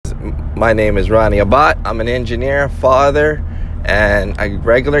My name is Ronnie Abbott. I'm an engineer, father, and a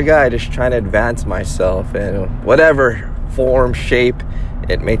regular guy just trying to advance myself in whatever form, shape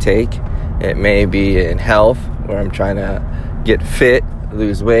it may take. It may be in health, where I'm trying to get fit,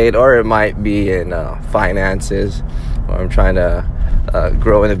 lose weight, or it might be in finances, or I'm trying to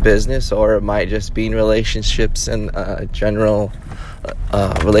grow in a business, or it might just be in relationships and general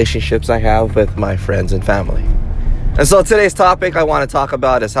relationships I have with my friends and family. And so today's topic I want to talk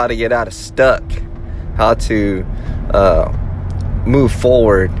about is how to get out of stuck, how to move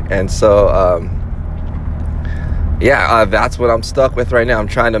forward. And so, that's what I'm stuck with right now. I'm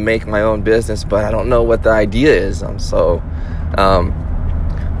trying to make my own business, but I don't know what the idea is.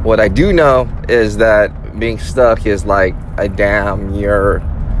 What I do know is that being stuck is like a dam. You're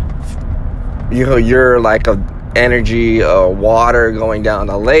like a energy or water going down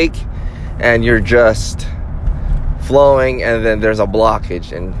a lake, and you're just flowing, and then there's a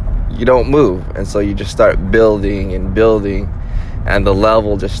blockage and you don't move, and so you just start building, and the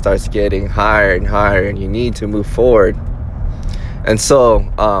level just starts getting higher and higher, and you need to move forward. And so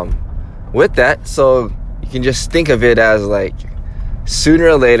with that, so you can just think of it as like sooner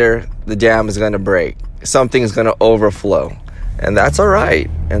or later the dam is going to break, something is going to overflow, and that's all right.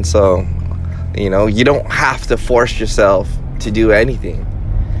 And so you don't have to force yourself to do anything.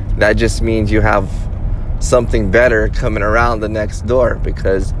 That just means you have something better coming around the next door,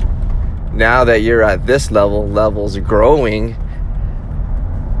 because now that you're at this level's growing,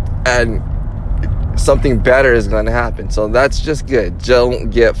 and something better is going to happen. So that's just good.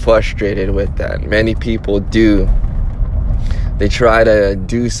 Don't get frustrated with that. Many people do. They try to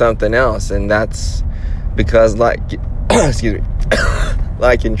do something else, and that's because like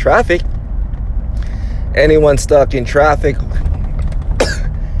like in traffic, anyone stuck in traffic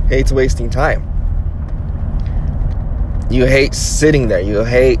hates wasting time. You hate sitting there. You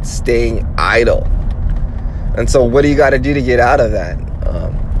hate staying idle. And so what do you got to do to get out of that?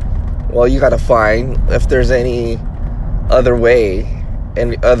 You got to find if there's any other way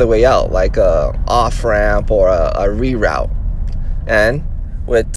out, like a off-ramp or a reroute. And with